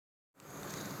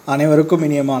அனைவருக்கும்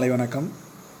இனிய மாலை வணக்கம்.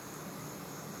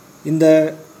 இந்த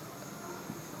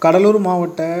கடலூர்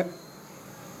மாவட்ட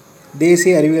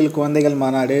தேசிய அறிவியல் குழந்தைகள்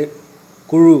மாநாடு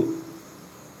குழு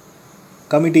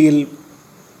கமிட்டியில்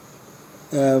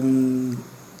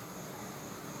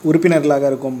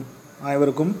உறுப்பினர்களாக இருக்கும்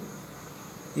அனைவருக்கும்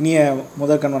இனிய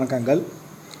முதற்கண் வணக்கங்கள்.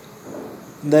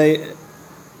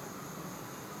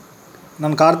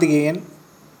 நான் கார்த்திகேயன்,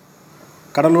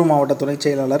 கடலூர் மாவட்ட துணைச்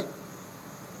செயலாளர்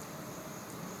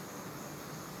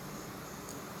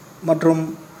மற்றும்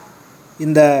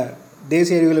இந்த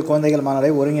தேசிய அறிவியல் குழந்தைகள் மாநாடை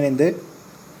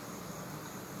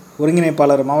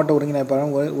ஒருங்கிணைப்பாளர், மாவட்ட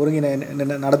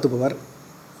ஒருங்கிணைப்பாளர் நடத்துபவர்.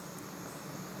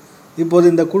 இப்போது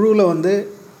இந்த குழுவில்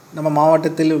நம்ம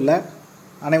மாவட்டத்தில் உள்ள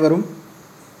அனைவரும்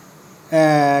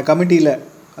கமிட்டியில்,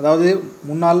 அதாவது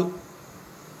முன்னாள்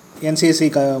NCSC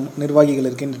நிர்வாகிகள்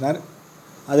இருக்கின்றனர்,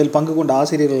 அதில் பங்கு கொண்ட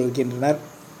ஆசிரியர்கள் இருக்கின்றனர்.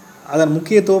 அதன்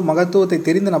மகத்துவத்தை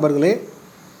தெரிந்த நபர்களே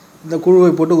இந்த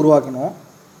குழுவை போட்டு உருவாக்கணும்.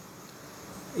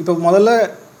 இப்போ முதல்ல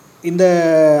இந்த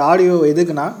ஆடியோ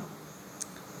எதுக்குன்னா,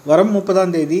 வரும்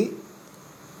 30ஆம் தேதி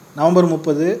நவம்பர்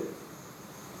 30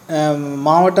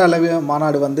 மாவட்ட அளவு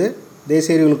மாநாடு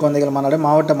தேசிய அறிவியல் குழந்தைகள் மாநாடு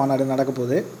மாவட்ட மாநாடு நடக்க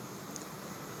போகுது.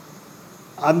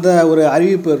 அந்த ஒரு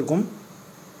அறிவிப்பு இருக்கும்.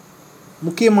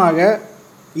 முக்கியமாக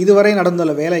இதுவரை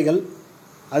நடந்துள்ள வேலைகள்,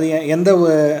 அது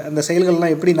அந்த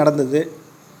செயல்கள்லாம் எப்படி நடந்தது,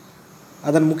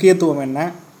 அதன் முக்கியத்துவம் என்ன,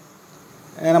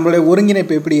 நம்மளுடைய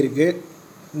ஒருங்கிணைப்பு எப்படி இருக்குது,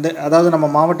 அதாவது நம்ம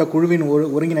மாவட்ட குழுவின்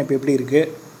ஒருங்கிணைப்பு எப்படி இருக்குது,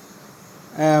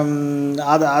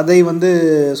 அதை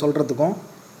சொல்கிறதுக்கும்,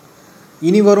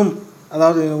 இனி வரும்,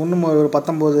 அதாவது இன்னும் ஒரு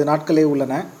 19 நாட்களே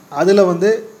உள்ளன, அதில்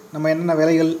நம்ம என்னென்ன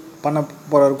வேலைகள் பண்ண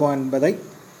போகிறோம் என்பதை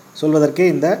சொல்வதற்கே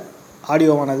இந்த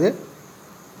ஆடியோவானது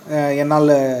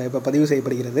என்னால் இப்போ பதிவு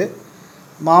செய்யப்படுகிறது.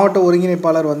 மாவட்ட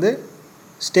ஒருங்கிணைப்பாளர்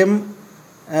ஸ்டெம்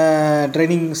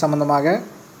ட்ரைனிங் சம்பந்தமாக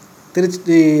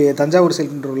தஞ்சாவூர்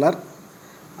சென்றுள்ளார்.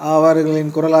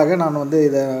 அவர்களின் குரலாக நான்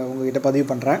இதை உங்கள்கிட்ட பதிவு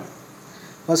பண்ணுறேன்.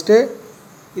 ஃபஸ்ட்டு,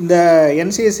 இந்த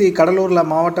NCSC கடலூரில்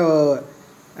மாவட்டத்திலேருந்து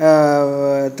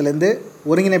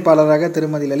ஒருங்கிணைப்பாளராக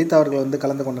திருமதி லலிதா அவர்கள்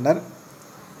கலந்து கொண்டனர்.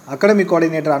 அகாடமிக்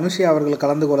கோஆர்டினேட்டர் அனுஷியா அவர்கள்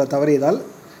கலந்து கொள்ள தவறியதால்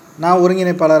நான்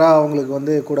ஒருங்கிணைப்பாளராக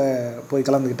அவங்களுக்கு கூட போய்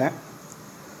கலந்துக்கிட்டேன்.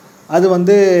 அது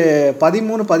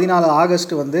 13-14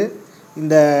 ஆகஸ்ட்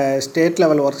இந்த ஸ்டேட்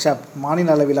லெவல் ஒர்க் ஷாப், மாநில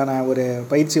அளவிலான ஒரு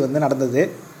பயிற்சி நடந்தது.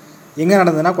 எங்கே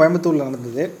நடந்ததுன்னா, கோயம்புத்தூரில்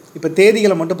நடந்தது. இப்போ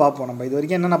தேதிகளை மட்டும் பார்ப்போம். நம்ம இது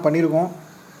வரைக்கும் என்னென்ன பண்ணியிருக்கோம்,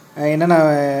 என்னென்ன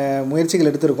முயற்சிகள்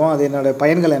எடுத்திருக்கோம், அது என்னோடய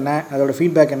பயன்கள் என்ன, அதோடய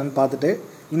ஃபீட்பேக் என்னென்னு பார்த்துட்டு,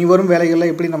 இனி வரும்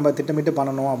வேலைகளில் எப்படி நம்ம திட்டமிட்டு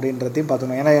பண்ணணும் அப்படின்றதையும்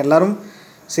பார்த்துக்கணும். ஏன்னா எல்லோரும்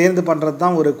சேர்ந்து பண்ணுறது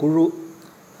தான் ஒரு குழு.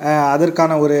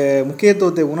 அதற்கான ஒரு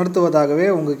முக்கியத்துவத்தை உணர்த்துவதாகவே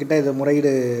உங்கள்கிட்ட இதை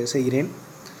முறையீடு செய்கிறேன்.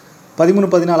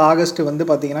 13-14 ஆகஸ்ட்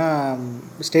பார்த்திங்கன்னா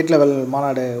ஸ்டேட் லெவல்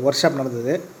மாநாடு ஒர்க் ஷாப்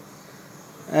நடந்தது.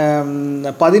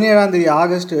 17ஆம் தேதி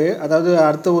ஆகஸ்ட்டு, அதாவது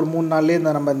அடுத்த ஒரு 3 நாள்லேயே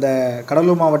நம்ம இந்த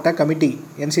கடலூர் மாவட்ட கமிட்டி,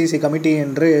 NCSC கமிட்டி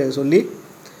என்று சொல்லி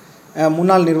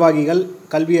முன்னாள் நிர்வாகிகள்,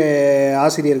 கல்வி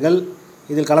ஆசிரியர்கள்,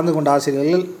 இதில் கலந்து கொண்ட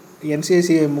ஆசிரியர்கள், NCSC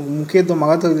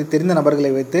மகத்துவத்தை தெரிந்த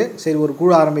நபர்களை வைத்து சரி ஒரு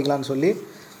குழு ஆரம்பிக்கலான்னு சொல்லி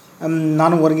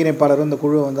நானும் ஒருங்கிணைப்பாளரும் இந்த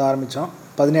குழுவை ஆரம்பித்தோம்.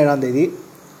 17ஆம் தேதி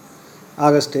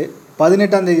ஆகஸ்ட்டு.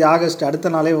 18ஆம் தேதி ஆகஸ்ட்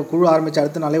அடுத்த நாளே, குழு ஆரம்பித்த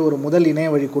அடுத்த நாளே ஒரு முதல் இணைய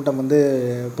வழி கூட்டம்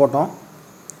போட்டோம்.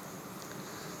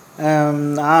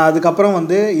 அதுக்கப்புறம்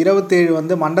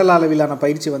 27 மண்டல அளவிலான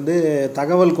பயிற்சி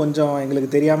தகவல் கொஞ்சம் எங்களுக்கு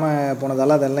தெரியாமல்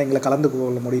போனதால் அதெல்லாம் எங்களை கலந்து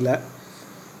கொள்ள முடியல.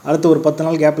 அடுத்து ஒரு 10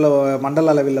 நாள் கேப்பில்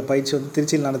மண்டல அளவில் பயிற்சி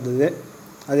திருச்சியில் நடந்தது.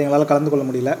 அது எங்களால் கலந்து கொள்ள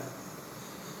முடியல.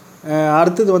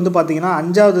 அடுத்தது பார்த்திங்கன்னா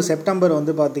 5 செப்டம்பர்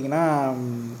பார்த்திங்கன்னா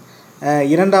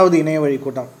 2வது இணைய வழி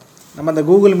கூட்டம். நம்ம அந்த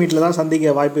கூகுள் மீட்டில் தான்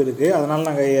சந்திக்க வாய்ப்பு இருக்குது. அதனால்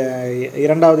நாங்கள்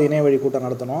 2வது இணைய வழி கூட்டம்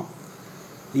நடத்தினோம்.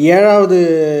 7வது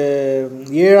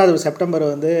செப்டம்பர்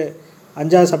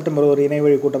 5வது செப்டம்பர் ஒரு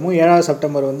இணையவழி கூட்டமும், 7வது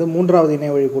செப்டம்பர் 3வது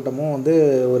இணையவழி கூட்டமும்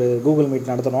ஒரு கூகுள்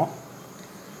மீட் நடத்தினோம்.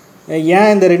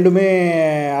 ஏன் இந்த ரெண்டுமே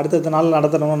அடுத்தடுத்த நாள்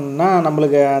நடத்தணும்னா,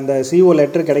 நம்மளுக்கு அந்த CO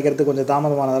லெட்டர் கிடைக்கிறதுக்கு கொஞ்சம்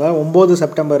தாமதமானதால் 9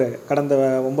 செப்டம்பர், கடந்த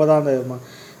 9ஆம்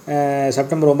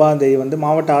செப்டம்பர் 9ஆம் தேதி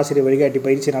மாவட்ட ஆசிரியர் வழிகாட்டி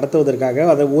பயிற்சி நடத்துவதற்காக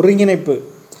அதை ஒருங்கிணைப்பு,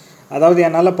 அதாவது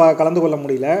என்னால் கலந்து கொள்ள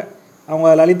முடியல. அவங்க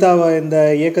லலிதாவை இந்த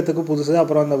இயக்கத்துக்கும் புதுசு,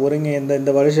 அப்புறம் அந்த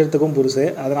இந்த வருஷத்துக்கும் புதுசு.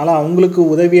 அதனால் அவங்களுக்கு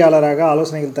உதவியாளராக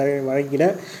ஆலோசனைகள் வழங்கிட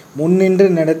முன்னின்று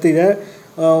நடத்திட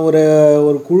ஒரு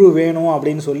குழு வேணும்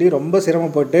அப்படின்னு சொல்லி ரொம்ப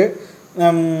சிரமப்பட்டு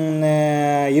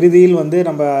இறுதியில்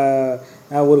நம்ம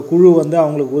ஒரு குழு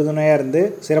அவங்களுக்கு உறுதுணையாக இருந்து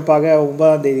சிறப்பாக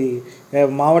 9ஆம் தேதி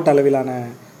மாவட்ட அளவிலான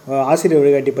ஆசிரியர்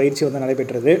வழிகாட்டி பயிற்சி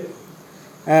நடைபெற்றது.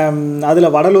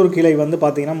 அதில் வடலூர் கிளை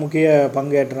பார்த்திங்கன்னா முக்கிய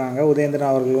பங்கேற்றாங்க.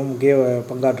 உதயேந்திரன் அவர்களும் முக்கிய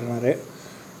பங்காற்றினார்.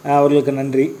 அவர்களுக்கு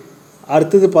நன்றி.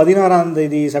 அடுத்தது 16ஆம்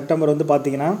தேதி செப்டம்பர்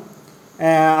பார்த்திங்கன்னா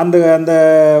அந்த அந்த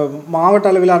மாவட்ட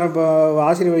அளவிலான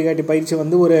ஆசிரியர் வழிகாட்டி பயிற்சி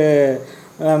ஒரு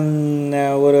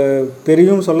ஒரு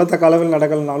பெரியும் சொல்லத்தக்க அளவில்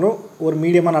நடக்கலைனாலும் ஒரு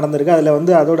மீடியமாக நடந்திருக்கு. அதில்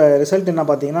வந்து அதோட ரிசல்ட் என்ன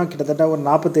பார்த்தீங்கன்னா, கிட்டத்தட்ட ஒரு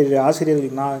 47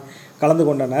 ஆசிரியர்கள் கலந்து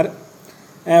கொண்டனர்.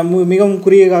 மிகவும்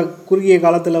குறுகிய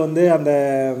காலத்தில் வந்து அந்த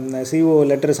சிஓ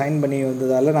லெட்டர் சைன் பண்ணி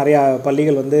வந்ததால் நிறையா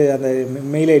பள்ளிகள் வந்து அந்த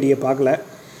மெயில் ஐடியை பார்க்கல.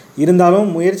 இருந்தாலும்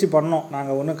முயற்சி பண்ணோம்,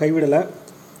 நாங்கள் ஒன்றும் கைவிடலை.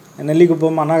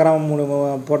 நெல்லிக்குப்பம்,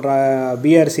 அன்னாகிராமம் போன்ற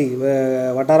பிஆர்சி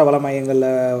வட்டார வள மையங்களில்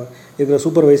இருக்கிற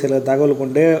சூப்பர்வைசரில் தகவல்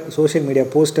கொண்டு சோஷியல் மீடியா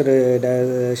போஸ்டரு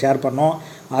ஷேர் பண்ணோம்.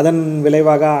 அதன்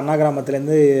விளைவாக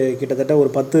அன்னாகிராமத்துலேருந்து கிட்டத்தட்ட ஒரு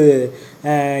 10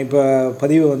 இப்போ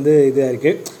பதிவு வந்து இதாக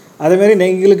இருக்குது. அதேமாரி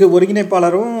எங்களுக்கு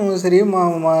ஒருங்கிணைப்பாளரும் சரி,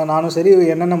 நானும் சரி,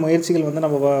 என்னென்ன முயற்சிகள் வந்து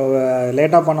நம்ம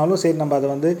லேட்டாக பண்ணாலும் சரி, நம்ம அதை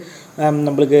வந்து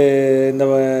நம்மளுக்கு இந்த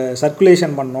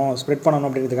சர்க்குலேஷன் பண்ணணும், ஸ்ப்ரெட் பண்ணணும்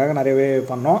அப்படின்றதுக்காக நிறையவே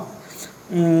பண்ணோம்.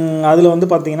 அதில் வந்து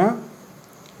பார்த்திங்கன்னா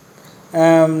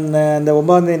இந்த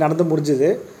 9ஆம் தேதி நடந்து முடிஞ்சுது.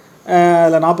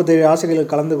 அதில் 47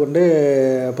 ஆசிரியர்கள் கலந்து கொண்டு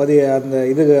அந்த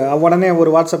உடனே ஒரு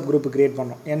வாட்ஸ்அப் குரூப் க்ரியேட்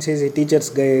பண்ணோம். என்சிசி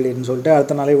டீச்சர்ஸ் கைடுன்னு சொல்லிட்டு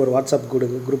அடுத்த நாளே ஒரு வாட்ஸ்அப்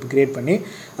குரூப் க்ரியேட் பண்ணி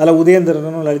அதில்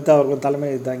உதயந்திரனும் லலிதா அவர்களும்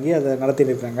தலைமை தாங்கி அதை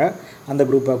நடத்திட்டு இருக்காங்க அந்த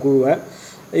குழுவை.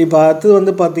 இப்போ அடுத்தது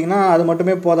வந்து பார்த்திங்கன்னா அது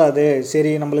மட்டுமே போதாது. சரி,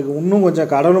 நம்மளுக்கு இன்னும் கொஞ்சம்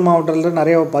கடலூர் மாவட்டத்தில்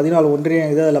நிறைய 14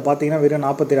 ஒன்றியம் இது. அதில் பார்த்திங்கன்னா வெறும்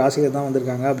 47 ஆசிரியர் தான்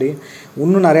வந்திருக்காங்க. அப்படி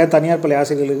இன்னும் நிறையா தனியார் பள்ளி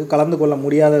ஆசிரியர்களுக்கு கலந்து கொள்ள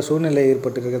முடியாத சூழ்நிலை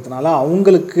ஏற்பட்டு இருக்கிறதுனால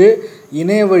அவங்களுக்கு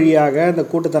இணைய வழியாக இந்த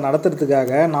கூட்டத்தை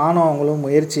நடத்துறதுக்காக நானும் அவங்களும்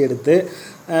முயற்சி எடுத்து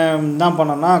என்ன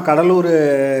பண்ணோன்னா, கடலூர்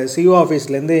சிஓ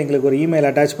ஆஃபீஸ்லேருந்து எங்களுக்கு ஒரு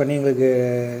இமெயில் அட்டாச் பண்ணி எங்களுக்கு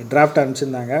டிராஃப்ட்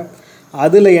அனுப்பிச்சிருந்தாங்க.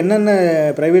 அதில் என்னென்ன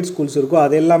ப்ரைவேட் ஸ்கூல்ஸ் இருக்கோ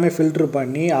அது எல்லாமே ஃபில்ட்ரு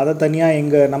பண்ணி அதை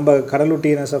தனியாக நம்ம கடலூர்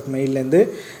டிஎன்எஸ்எஃப் மெயிலேருந்து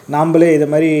நாம்ளே இது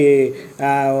மாதிரி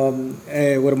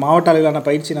ஒரு மாவட்ட அளவிலான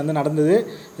பயிற்சி வந்து நடந்தது.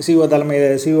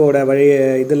 சிஓவோட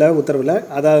இதில் உத்தரவில்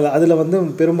அதில் வந்து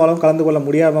பெரும்பாலும் கலந்து கொள்ள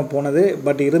முடியாமல் போனது.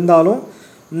 பட் இருந்தாலும்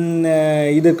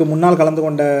இதுக்கு முன்னால் கலந்து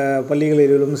கொண்ட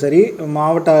பள்ளிகளிலும் சரி,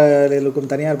 மாவட்டத்தில் இருக்கும்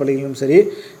தனியார் பள்ளிகளிலும் சரி,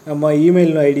 நம்ம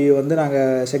இமெயில் ஐடி வந்து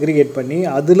நாங்கள் செக்ரிகேட் பண்ணி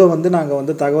அதில் வந்து நாங்கள்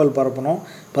வந்து தகவல் பரப்பணும்.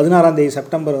 16ஆம் தேதி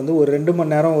செப்டம்பர் வந்து ஒரு 2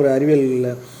 மணி நேரம் ஒரு அறிவியல்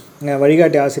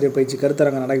வழிகாட்டி ஆசிரியர் பயிற்சி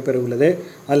கருத்தரங்கம் நடைபெற உள்ளது.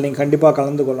 அதில் நீங்கள் கண்டிப்பாக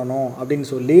கலந்து கொள்ளணும் அப்படின்னு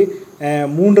சொல்லி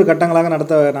 3 கட்டங்களாக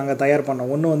நடத்த நாங்கள் தயார்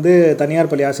பண்ணோம். ஒன்று வந்து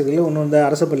தனியார் பள்ளி ஆசிரியர்கள், ஒன்று வந்து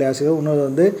அரசு பள்ளி ஆசிரியர்கள், இன்னொரு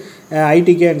வந்து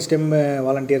ஐடிகே அண்ட் ஸ்டெம்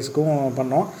வாலண்டியர்ஸுக்கும்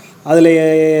பண்ணோம். அதில்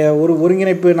ஒரு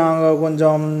ஒருங்கிணைப்பு நாங்கள்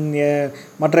கொஞ்சம்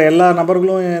மற்ற எல்லா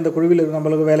நபர்களும் இந்த குழுவில் இருக்கிற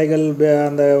நம்மளுக்கு வேலைகள்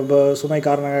அந்த சுமை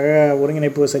காரணமாக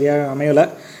ஒருங்கிணைப்பு சரியாக அமையலை.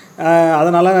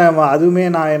 அதனால் அதுவுமே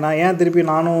நான் ஏன் திருப்பி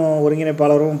நானும்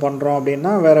ஒருங்கிணைப்பாளரும் பண்ணுறோம்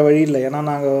அப்படின்னா வேறு வழி இல்லை. ஏன்னா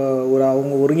நாங்கள்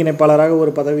அவங்க ஒருங்கிணைப்பாளராக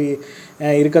ஒரு பதவி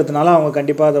இருக்கிறதுனால அவங்க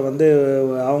கண்டிப்பாக அதை வந்து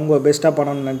அவங்க பெஸ்ட்டாக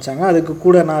பண்ணணும்னு நினச்சாங்க. அதுக்கு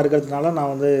கூட நான் இருக்கிறதுனால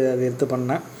நான் வந்து அதை எடுத்து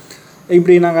பண்ணேன்.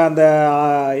 இப்படி நாங்கள் அந்த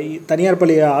தனியார்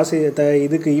பள்ளி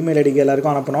இதுக்கு இமெயில் ஐடிக்கு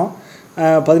எல்லாருக்கும் அனுப்பினோம்.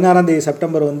 16ஆம் தேதி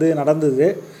செப்டம்பர் வந்து நடந்தது.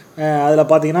 அதில்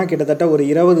பார்த்திங்கன்னா கிட்டத்தட்ட ஒரு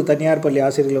 20 தனியார் பள்ளி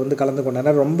ஆசிரியர்கள் வந்து கலந்து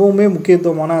கொண்டனர். ரொம்பவுமே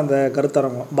முக்கியத்துவமான அந்த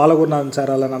கருத்தரங்கம் பாலகுருநாதன்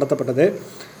சாரால் நடத்தப்பட்டது.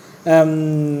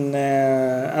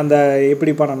 அந்த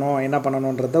எப்படி பண்ணணும், என்ன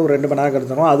பண்ணணுன்றத ஒரு 2 மணி நேரம்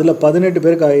கருத்தரங்கம். அதில்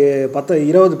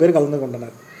 20 பேர் கலந்து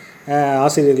கொண்டனர்.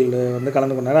 ஆசிரியர்கள் வந்து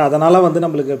கலந்து கொண்டனர். அதனால் வந்து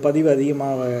நம்மளுக்கு பதிவு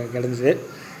அதிகமாக கிடஞ்சிது.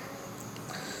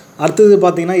 அடுத்தது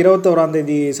பார்த்திங்கன்னா 21ஆம்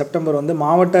தேதி செப்டம்பர் வந்து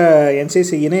மாவட்ட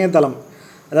என்சிசி இணையதளம்,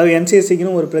 அதாவது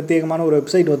என்சிசிக்குன்னு ஒரு பிரத்யேகமான ஒரு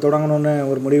வெப்சைட் தொடங்கணும்னு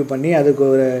ஒரு முடிவு பண்ணி அதுக்கு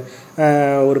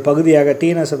ஒரு பகுதியாக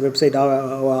டிஎன்எஸ்எஃப் வெப்சைட்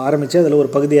ஆரம்பித்து அதில் ஒரு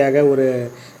பகுதியாக ஒரு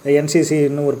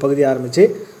என்சிசின்னு ஒரு பகுதி ஆரம்பித்து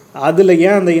அதில்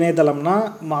ஏன் அந்த இணையதளம்னா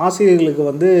ஆசிரியர்களுக்கு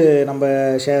வந்து நம்ம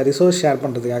ரிசோர்ஸ் ஷேர்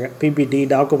பண்ணுறதுக்காக பிபிடி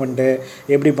டாக்குமெண்ட்டு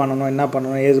எப்படி பண்ணணும், என்ன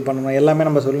பண்ணணும், ஏது பண்ணணும் எல்லாமே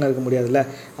நம்ம சொல்லி இருக்க முடியாதுல்ல.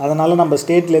 அதனால் நம்ம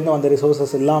ஸ்டேட்லேருந்து வந்த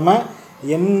ரிசோர்ஸஸ் இல்லாமல்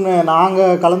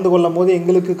நாங்கள் கலந்து கொள்ளும் போது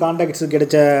எங்களுக்கு கான்டாக்ட்ஸு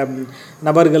கிடைச்ச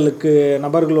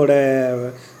நபர்களோட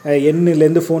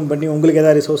எண்ணிலேருந்து ஃபோன் பண்ணி உங்களுக்கு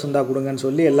எதாவது ரிசோர்ஸ் இருந்தால் கொடுங்கன்னு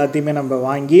சொல்லி எல்லாத்தையுமே நம்ம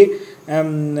வாங்கி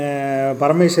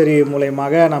பரமேஸ்வரி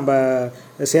மூலயமாக நம்ம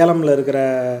சேலமில் இருக்கிற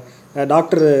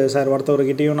டாக்டர் சார்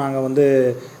ஒருத்தவர்கிட்டையும் நாங்கள் வந்து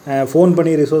ஃபோன்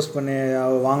பண்ணி ரிசோர்ஸ் பண்ணி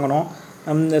வாங்கினோம்.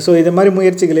 ஸோ இது மாதிரி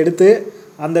முயற்சிகள் எடுத்து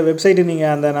அந்த வெப்சைட்டு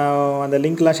நீங்கள் அந்த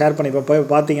லிங்க்லாம் ஷேர் பண்ணி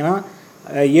பார்த்தீங்கன்னா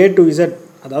A to Z,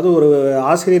 அதாவது ஒரு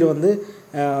ஆசிரியர் வந்து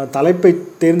தலைப்பை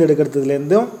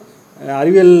தேர்ந்தெடுக்கிறதுலேருந்தும்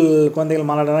அறிவியல் குழந்தைகள்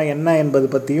மாநாடுனா என்ன என்பது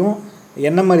பற்றியும்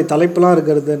என்ன மாதிரி தலைப்பெலாம்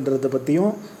இருக்கிறதுன்றதை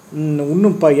பற்றியும்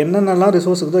இன்னும் என்னென்னலாம்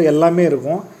ரிசோர்ஸ் இருக்குதோ எல்லாமே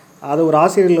இருக்கும். அது ஒரு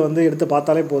ஆசிரியர்கள் வந்து எடுத்து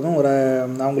பார்த்தாலே போதும்.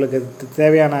 அவங்களுக்கு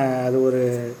தேவையான அது ஒரு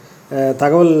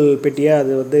தகவல் பெட்டியை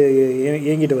அது வந்து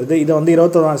இயங்கிட்டு வருது. இதை வந்து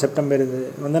 21ஆம் செப்டம்பர்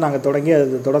வந்து நாங்கள் தொடங்கி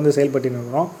அது தொடர்ந்து செயல்பட்டு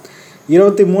இருக்கிறோம்.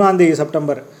 23ஆம் தேதி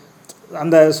செப்டம்பர்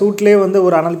அந்த சூட்லேயே வந்து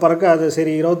ஒரு அனல் பறக்க அது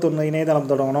சரி 21 இணையதளம்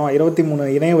தொடங்கணும், 23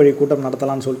 இணைய வழி கூட்டம்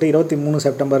நடத்தலாம்னு சொல்லிட்டு 23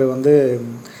 செப்டம்பர் வந்து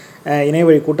இணைய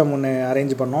வழி கூட்டம் ஒன்று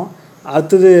அரேஞ்ச் பண்ணோம்.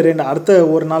 அடுத்த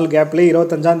ஒரு நாள் கேப்லேயே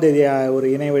 25ஆம் தேதி ஒரு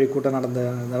இணைய வழி கூட்டம்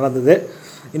நடந்தது.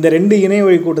 இந்த 2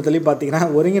 இணையவழி கூட்டத்துலேயும் பார்த்திங்கன்னா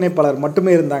ஒருங்கிணைப்பாளர்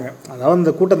மட்டுமே இருந்தாங்க. அதாவது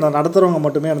இந்த கூட்டத்தை நடத்துகிறவங்க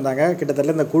மட்டுமே இருந்தாங்க.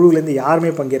 கிட்டத்தட்ட இந்த குழுவிலேருந்து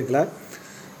யாருமே பங்கேற்கல.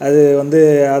 அது வந்து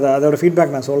அதோட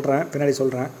ஃபீட்பேக் நான் சொல்கிறேன், பின்னாடி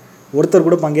சொல்கிறேன். ஒருத்தர்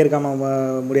கூட பங்கேற்காமல்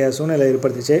முடியாத சூழ்நிலை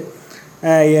ஏற்படுத்திச்சு.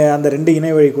 அந்த 2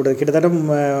 இணையவழி கூட்டம் கிட்டத்தட்ட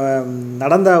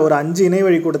நடந்த ஒரு 5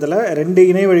 இணையவழி கூட்டத்தில் 2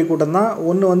 இணையவழி கூட்டம் தான்.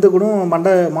 ஒன்று வந்து கூட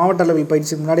மாவட்ட அளவில்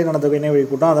பயிற்சிக்கு முன்னாடி நடந்த இணையவழி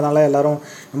கூட்டம். அதனால் எல்லோரும்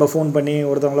நம்ம ஃபோன் பண்ணி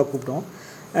ஒருத்தவங்கள கூப்பிட்டோம்.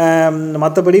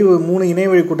 மற்றபடி 3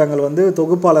 இணையவழி கூட்டங்கள் வந்து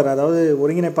தொகுப்பாளர், அதாவது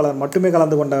ஒருங்கிணைப்பாளர் மட்டுமே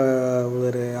கலந்து கொண்ட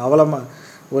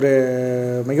ஒரு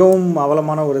மிகவும்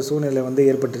அவலமான ஒரு சூழ்நிலை வந்து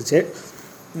ஏற்பட்டுருச்சு.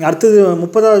 அடுத்தது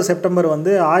 30 செப்டம்பர்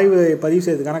வந்து ஆய்வு பதிவு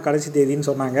செய்யறதுக்கான கடைசி தேதின்னு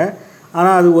சொன்னாங்க.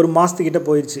 ஆனால் அது ஒரு மாதத்துக்கிட்ட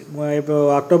போயிடுச்சு. இப்போ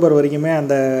அக்டோபர் வரைக்குமே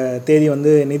அந்த தேதி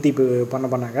வந்து நீட்டிப்பு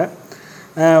பண்ணாங்க.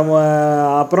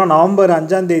 அப்புறம் நவம்பர்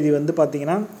 5ஆம் தேதி வந்து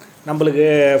பார்த்திங்கன்னா நம்மளுக்கு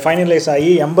ஃபைனலைஸ்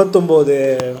ஆகி 89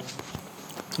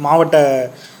 மாவட்ட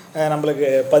நம்மளுக்கு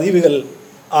பதிவுகள்,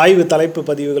 ஆய்வு தலைப்பு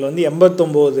பதிவுகள் வந்து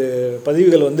 89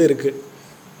 பதிவுகள் வந்து இருக்குது.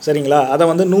 சரிங்களா? அதை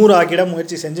வந்து 100 ஆக்கிட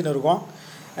முயற்சி செஞ்சுன்னு இருக்கோம்.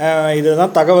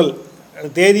 இதுதான் தகவல்.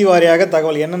 தேதி வாரியாக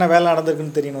தகவல் என்னென்ன வேலை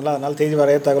நடந்திருக்குன்னு தெரியணும்ல, அதனால் தேதி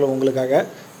வாரியாக தகவல் உங்களுக்காக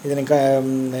இதை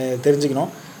நீங்கள்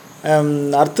தெரிஞ்சுக்கணும்.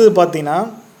 அடுத்தது பார்த்திங்கன்னா,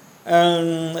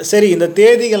 சரி இந்த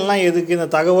தேதிகள்லாம் எதுக்கு, இந்த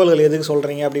தகவல்கள் எதுக்கு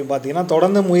சொல்கிறீங்க அப்படின்னு பார்த்தீங்கன்னா,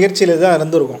 தொடர்ந்து முயற்சியில் தான்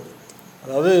இருந்திருக்கும்.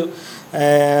 அதாவது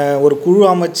ஒரு குழு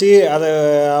அமைச்சு அதை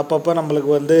அப்பப்போ நம்மளுக்கு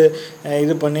வந்து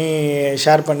இது பண்ணி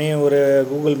ஷேர் பண்ணி ஒரு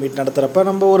கூகுள் மீட் நடத்துகிறப்ப,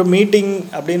 நம்ம ஒரு மீட்டிங்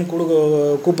அப்படின்னு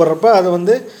கூப்பிட்றப்ப அதை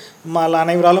வந்து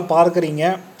அனைவராலும் பார்க்குறீங்க.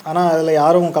 ஆனால் அதில்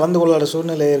யாரும் கலந்து கொள்ளாத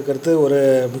சூழ்நிலை இருக்கிறது ஒரு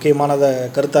முக்கியமானத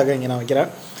கருத்தாக இங்கே நான்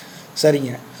வைக்கிறேன்.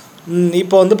 சரிங்க.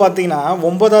 இப்போ வந்து பார்த்திங்கன்னா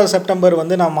 9 செப்டம்பர்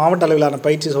வந்து நான் மாவட்ட அளவிலான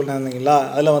பயிற்சி சொல்லியிருந்தீங்களா,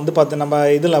 அதில் வந்து நம்ம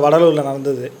இதில் வடலூரில்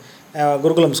நடந்தது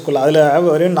குருகுலம் ஸ்கூல். அதில்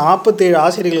வெறும் 47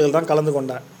 ஆசிரியர்கள் தான் கலந்து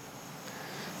கொண்டேன்.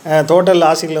 டோட்டல்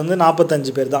ஆசிரியர்கள் வந்து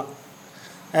 45 பேர் தான்.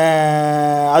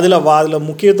 அதில்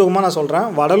முக்கியத்துவமாக நான் சொல்கிறேன்,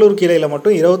 வடலூர் கிளையில்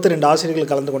மட்டும் 22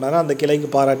 ஆசிரியர்கள் கலந்து கொண்டாங்க. அந்த கிளைக்கு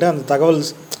பாராட்டு. அந்த தகவல்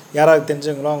யாராவது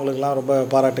தெரிஞ்சவங்களோ அவங்களுக்கெல்லாம் ரொம்ப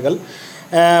பாராட்டுகள்.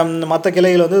 மற்ற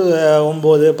கிளைகள் வந்து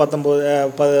 9, 19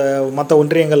 மற்ற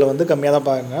ஒன்றியங்களில் வந்து கம்மியாக தான்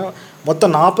பாருங்க.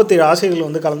 மொத்தம் 47 ஆசிரியர்கள்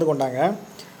வந்து கலந்து கொண்டாங்க.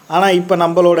 ஆனால் இப்போ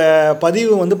நம்மளோட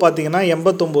பதிவு வந்து பார்த்திங்கன்னா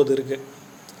 89 இருக்குது.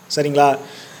 சரிங்களா?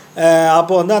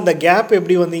 அப்போ வந்து அந்த கேப்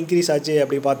எப்படி வந்து இன்க்ரீஸ் ஆச்சு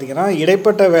அப்படி பார்த்திங்கன்னா,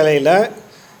 இடைப்பட்ட வேலையில்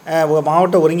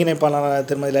மாவட்ட ஒருங்கிணைப்பாளர்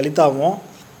திருமதி லலிதாவும்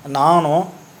நானும்,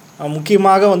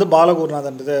 முக்கியமாக வந்து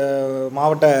பாலகுருநாதன்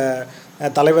மாவட்ட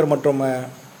தலைவர் மற்றும்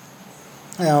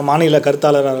மாநில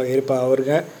கருத்தாளராக இருப்ப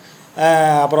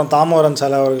அப்புறம் தாமோதரன்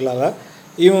சார் அவர்களால்,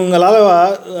 இவங்களால்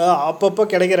அப்பப்போ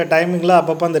கிடைக்கிற டைமிங்கில்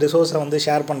அப்பப்போ அந்த ரிசோர்ஸை வந்து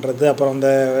ஷேர் பண்ணுறது, அப்புறம்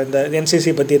இந்த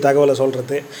என்சிசி பற்றி தகவலை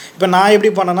சொல்கிறது. இப்போ நான் எப்படி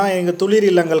பண்ணேன்னா, எங்கள் துளிர்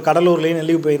இல்லங்கள் கடலூர்லேயும்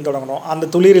நெல்லிக்குப்பையும் தொடங்கணும். அந்த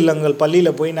துளிர் இல்லங்கள்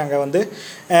பள்ளியில் போய் நாங்கள் வந்து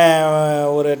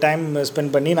ஒரு டைம்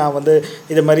ஸ்பெண்ட் பண்ணி, நான் வந்து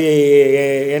இது மாதிரி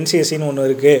என்சிஎஸ்சின்னு ஒன்று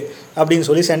இருக்குது அப்படின்னு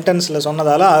சொல்லி சென்டென்ஸில்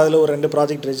சொன்னதால் அதில் ஒரு 2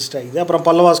 ப்ராஜெக்ட் ரெஜிஸ்டர் ஆகிது. அப்புறம்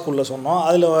பல்லவா ஸ்கூலில் சொன்னோம்,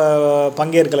 அதில்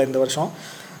பங்கேற்கலை இந்த வருஷம்.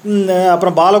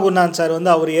 அப்புறம் பாலகுருநாதன் சார் வந்து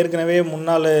அவர் ஏற்கனவே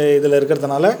முன்னாள் இதில்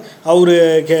இருக்கிறதுனால அவர்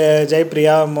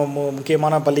ஜெயப்பிரியா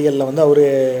முக்கியமான பள்ளிகளில் வந்து அவர்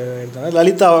இருந்தாங்க.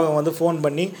 லலிதா வந்து ஃபோன்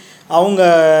பண்ணி அவங்க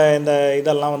இந்த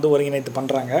இதெல்லாம் வந்து ஒருங்கிணைத்து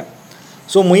பண்ணுறாங்க.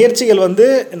 ஸோ முயற்சிகள் வந்து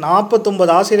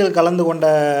 49 ஆசிரியர்கள் கலந்து கொண்ட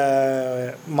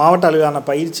மாவட்ட அளவிலான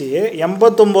பயிற்சி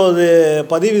 89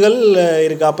 பதிவுகள்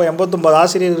இருக்குது. அப்போ 89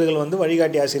 ஆசிரியர்கள் வந்து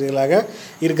வழிகாட்டி ஆசிரியர்களாக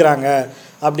இருக்கிறாங்க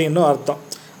அப்படின்னு அர்த்தம்.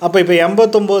 அப்போ இப்போ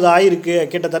 89 ஆயிருக்கு.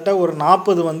 கிட்டத்தட்ட ஒரு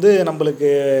 40 வந்து நம்மளுக்கு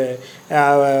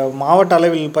மாவட்ட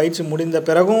அளவில் பயிற்சி முடிந்த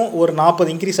பிறகும் ஒரு 40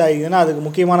 இன்க்ரீஸ் ஆகிதுன்னா அதுக்கு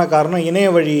முக்கியமான காரணம் இணைய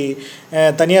வழி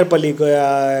தனியார் பள்ளி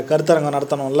கருத்தரங்கம்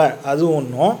நடத்தணும்ல, அது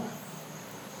ஒன்றும்.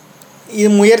 இது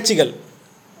முயற்சிகள்,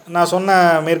 நான் சொன்ன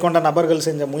மேற்கொண்ட நபர்கள்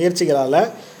செஞ்ச முயற்சிகளால்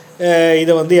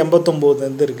இதை வந்து 89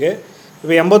 வந்து இருக்குது.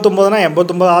 இப்போ 89னா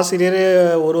 89 ஆசிரியர்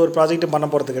ஒரு ப்ராஜெக்ட்டும் பண்ண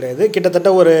போகிறது கிடையாது. கிட்டத்தட்ட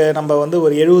நம்ம வந்து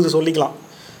ஒரு 70 சொல்லிக்கலாம்.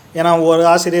 ஏன்னா ஒரு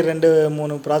ஆசிரியர்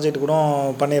 2-3 ப்ராஜெக்ட் கூட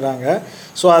பண்ணிடுறாங்க.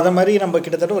 ஸோ அதை மாதிரி நம்ம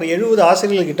கிட்டத்தட்ட ஒரு 70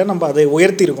 ஆசிரியர்கள்கிட்ட நம்ம அதை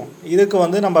உயர்த்தியிருக்கோம். இதுக்கு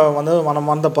வந்து நம்ம வந்து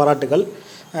மனமார்ந்த பாராட்டுகள்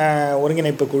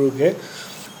ஒருங்கிணைப்பு குழுவுக்கு.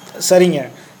 சரிங்க.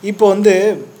 இப்போ வந்து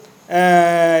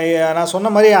நான் சொன்ன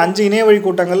மாதிரி 5 இணையவழி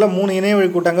கூட்டங்களில் 3 இணையவழி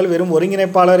கூட்டங்கள் வெறும்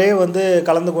ஒருங்கிணைப்பாளரே வந்து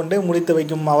கலந்து கொண்டு முடித்து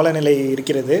வைக்கும் அவலநிலை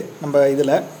இருக்கிறது நம்ம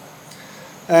இதில்.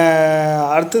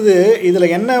 அடுத்தது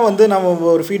இதில் என்ன வந்து நம்ம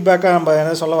ஒரு ஃபீட்பேக்காக நம்ம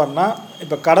என்ன சொல்ல வரேன்னா,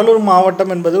 இப்போ கடலூர்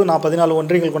மாவட்டம் என்பது 14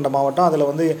 ஒன்றியங்கள் கொண்ட மாவட்டம். அதில்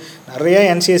வந்து நிறைய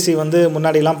என்சிஎஸ்சி வந்து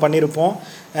முன்னாடிலாம் பண்ணியிருப்போம்.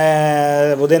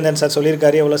 உதயந்தன் சார்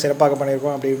சொல்லியிருக்காரு எவ்வளோ சிறப்பாக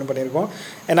பண்ணியிருக்கோம் அப்படின்னு பண்ணியிருக்கோம்.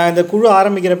 ஏன்னா இந்த குழு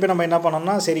ஆரம்பிக்கிறப்ப நம்ம என்ன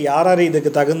பண்ணோம்னா, சரி யார்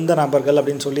இதுக்கு தகுந்த நபர்கள்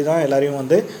அப்படின்னு சொல்லி தான் எல்லோரையும்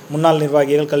வந்து முன்னாள்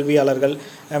நிர்வாகிகள், கல்வியாளர்கள்,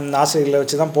 ஆசிரியர்களை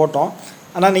வச்சு தான் போட்டோம்.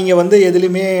 ஆனால் நீங்கள் வந்து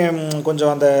எதுலேயுமே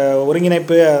கொஞ்சம் அந்த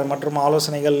ஒருங்கிணைப்பு மற்றும்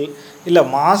ஆலோசனைகள் இல்லை,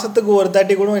 மாதத்துக்கு ஒரு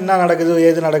தாட்டி கூட என்ன நடக்குது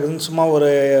ஏது நடக்குதுன்னு சும்மா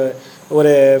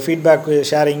ஒரு ஃபீட்பேக்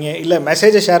ஷேரிங்கு இல்லை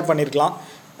மெசேஜை ஷேர் பண்ணியிருக்கலாம்.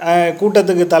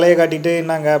 கூட்டத்துக்கு தலையை காட்டிட்டு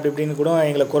என்னங்க அப்படி இப்படின்னு கூட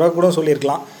எங்களை குறை கூட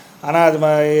சொல்லியிருக்கலாம். ஆனால்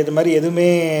இது மாதிரி எதுவுமே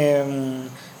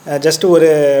ஜஸ்ட்டு ஒரு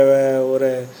ஒரு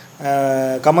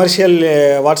கமர்ஷியல்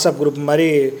வாட்ஸ்அப் குரூப் மாதிரி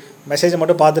மெசேஜை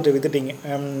மட்டும் பார்த்துட்டு விற்றுட்டிங்க,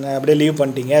 அப்படியே லீவ்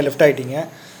பண்ணிட்டீங்க, லெஃப்ட் ஆகிட்டீங்க.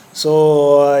 ஸோ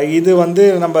இது வந்து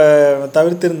நம்ம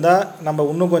தவிர்த்திருந்தால் நம்ம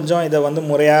இன்னும் கொஞ்சம் இதை வந்து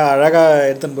முறையாக அழகாக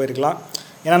எடுத்துன்னு போயிருக்கலாம்.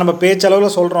 ஏன்னா நம்ம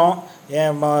பேச்சளவில் சொல்கிறோம்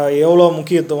எவ்வளோ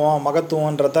முக்கியத்துவம்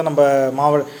மகத்துவன்றத நம்ம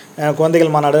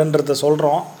குழந்தைகள் மாநாடுன்றத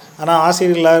சொல்கிறோம். ஆனால்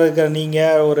ஆசிரியர்களாக இருக்கிற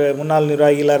நீங்கள், ஒரு முன்னாள்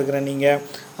நிர்வாகிகளாக இருக்கிற நீங்கள்,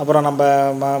 அப்புறம்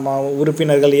நம்ம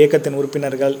உறுப்பினர்கள், இயக்கத்தின்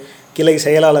உறுப்பினர்கள், கிளை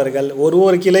செயலாளர்கள்,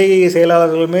 ஒரு கிளை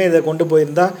செயலாளர்களுமே இதை கொண்டு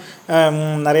போயிருந்தால்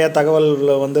நிறையா தகவல்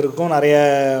வந்திருக்கும், நிறைய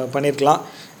பண்ணியிருக்கலாம்.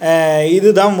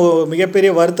 இதுதான்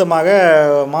மிகப்பெரிய வருத்தமாக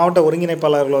மாவட்ட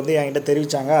ஒருங்கிணைப்பாளர்கள் வந்து என்கிட்ட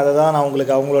தெரிவித்தாங்க. அதை தான் நான்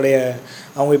உங்களுக்கு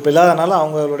அவங்க இப்போ இல்லாதனால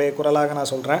அவங்களுடைய குரலாக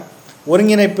நான் சொல்கிறேன்.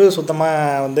 ஒருங்கிணைப்பு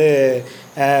சுத்தமாக வந்து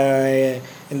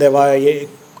இந்த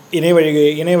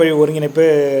இணையவழி ஒருங்கிணைப்பு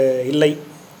இல்லை.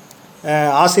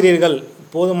 ஆசிரியர்கள்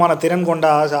போதுமான திறன் கொண்ட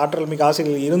ஆற்றல் மிக்க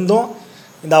ஆசிரியர்கள் இருந்தும்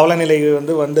இந்த அவலநிலை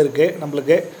வந்து வந்திருக்கு.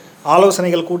 நம்மளுக்கு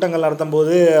ஆலோசனைகள் கூட்டங்கள் நடத்தும்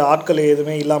போது ஆட்கள்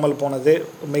எதுவுமே இல்லாமல் போனது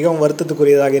மிகவும்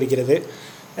வருத்தத்துக்குரியதாக இருக்கிறது.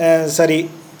 சரி,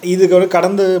 இதுக்கு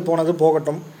கடந்து போனது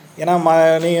போகட்டும். ஏன்னா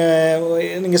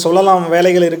நீங்கள் சொல்லலாம்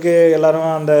வேலைகள் இருக்குது, எல்லோரும்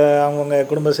அவங்கவுங்க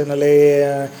குடும்ப சூழ்நிலை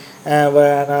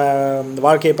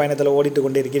வாழ்க்கை பயணத்தில் ஓடிட்டு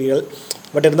கொண்டு இருக்கிறீர்கள்.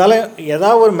 பட் இருந்தாலும்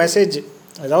ஏதாவது ஒரு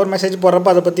மெசேஜ்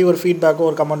போடுறப்ப அதை பற்றி ஒரு ஃபீட்பேக்கோ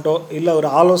ஒரு கமெண்ட்டோ இல்லை ஒரு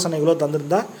ஆலோசனைகளோ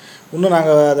தந்திருந்தால் இன்னும்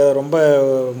நாங்கள் அதை ரொம்ப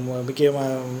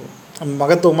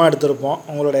மகத்துவமாக எடுத்திருப்போம்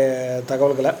உங்களுடைய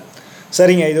தகவல்களை.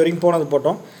 சரிங்க, இது வரைக்கும் போனது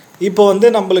போட்டோம். இப்போ வந்து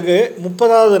நம்மளுக்கு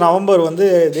 30 நவம்பர் வந்து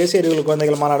தேசிய அறிவியல்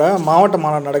குழந்தைகள் மாவட்ட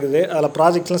மாநாடு நடக்குது. அதில்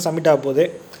ப்ராஜெக்ட்ஸ்லாம் சப்மிட் ஆக போகுது.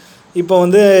 இப்போ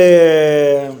வந்து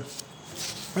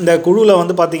இந்த குழுவில்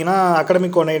வந்து பார்த்திங்கன்னா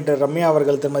அகாடமிக் கோஆர்டினேட்டர்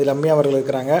திருமதி ரம்யா அவர்கள்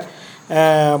இருக்கிறாங்க.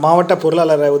 மாவட்ட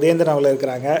பொருளாளர் உதயேந்திரன் அவர்கள்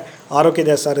இருக்கிறாங்க.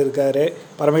 ஆரோக்கியதாஸ் சார் இருக்கார்,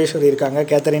 பரமேஸ்வரி இருக்காங்க,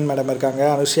 கேத்தரின் மேடம் இருக்காங்க,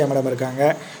 அனுஷியா மேடம் இருக்காங்க.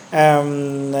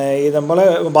 இதன் போல்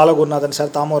பாலகுருநாதன்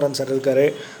சார், தாமோதரன் சார் இருக்கார்,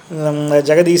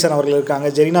 ஜெகதீசன் அவர்கள் இருக்காங்க,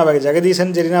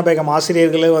 ஜெரினா பேகம்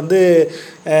ஆசிரியர்கள் வந்து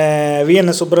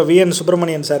விஎன்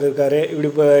சுப்பிரமணியன் சார் இருக்கார்.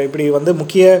 இப்படி வந்து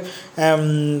முக்கிய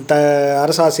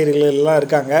அரசு ஆசிரியர்கள் எல்லாம்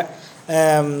இருக்காங்க.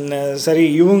 சரி,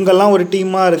 இவங்கெல்லாம் ஒரு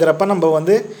டீமாக இருக்கிறப்ப நம்ம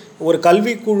வந்து ஒரு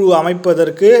கல்விக்குழு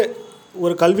அமைப்பதற்கு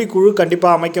ஒரு கல்விக்குழு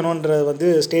கண்டிப்பாக அமைக்கணுன்றது வந்து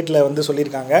ஸ்டேட்டில் வந்து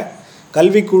சொல்லியிருக்காங்க.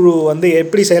 கல்விக்குழு வந்து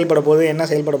எப்படி செயல்பட போகுது, என்ன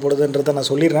செயல்பட போகுதுன்றதை நான்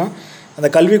சொல்லிடுறேன். அந்த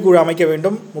கல்விக்குழு அமைக்க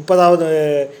வேண்டும். 30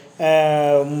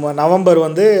 நவம்பர்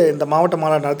வந்து இந்த மாவட்ட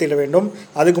மாநாடு நடத்திட வேண்டும்.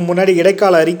 அதுக்கு முன்னாடி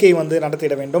இடைக்கால அறிக்கை வந்து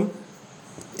நடத்திட வேண்டும்.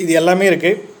 இது எல்லாமே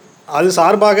இருக்குது. அது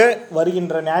சார்பாக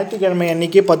வருகின்ற ஞாயிற்றுக்கிழமை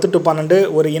அன்றைக்கி 10 to 12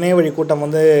 ஒரு இணையவழி கூட்டம்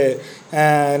வந்து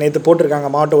நேற்று போட்டிருக்காங்க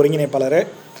மாவட்ட ஒருங்கிணைப்பாளர்.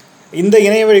 இந்த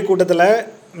இணையவழி கூட்டத்தில்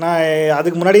நான்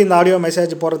அதுக்கு முன்னாடி இந்த ஆடியோ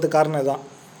மெசேஜ் போடுறதுக்கு காரணம் தான்,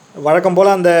 வழக்கம்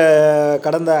போல் அந்த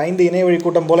கடந்த 5 இணையவழி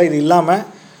கூட்டம் போல் இது இல்லாமல்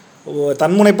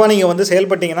தன்முனைப்பாக நீங்கள் வந்து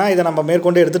செயல்பட்டிங்கன்னா இதை நம்ம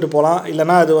மேற்கொண்டு எடுத்துகிட்டு போகலாம்.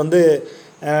 இல்லைனா அது வந்து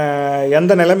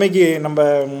எந்த நிலைமைக்கு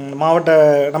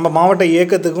நம்ம மாவட்ட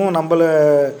இயக்கத்துக்கும்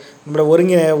நம்மளோட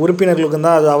உறுப்பினர்களுக்கும்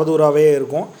தான் அது அவதூறாகவே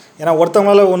இருக்கும். ஏன்னா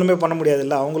ஒருத்தவங்களால ஒன்றுமே பண்ண முடியாது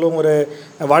இல்லை, அவங்களும் ஒரு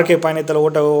வாழ்க்கை பயணத்தில்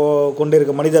கொண்டு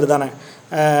இருக்க மனிதர் தானே.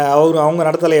 அவங்க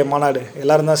நடத்தலையே மாநாடு,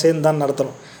 எல்லோரும் தான் சேர்ந்து தான்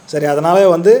நடத்தணும். சரி, அதனால்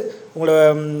வந்து உங்களை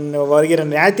வருகிற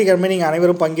ஞாயிற்றுக்கிழமை நீங்கள்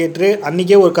அனைவரும் பங்கேற்று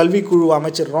அன்றைக்கே ஒரு கல்விக்குழு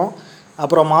அமைச்சிடுறோம்.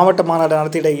 அப்புறம் மாவட்ட மாநாடு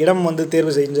நடத்திட இடம் வந்து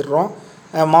தேர்வு செஞ்சிடுறோம்.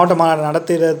 மாவட்ட மாநாடு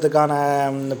நடத்துகிறதுக்கான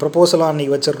ப்ரப்போசலும்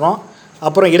அன்றைக்கி வச்சிடுறோம்.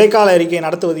 அப்புறம் இடைக்கால அறிக்கை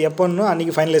நடத்துவது எப்போன்னு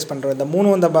அன்றைக்கி ஃபைனலைஸ் பண்ணுறோம். இந்த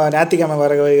 3 இந்த ஞாயிற்றுக்கிழமை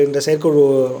வர இந்த செயற்குழு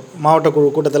மாவட்ட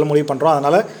குழு கூட்டத்தில் முடிவு பண்ணுறோம்.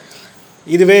 அதனால்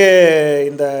இதுவே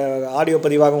இந்த ஆடியோ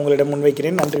பதிவாக உங்களிடம்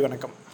முன்வைக்கிறேன். நன்றி, வணக்கம்.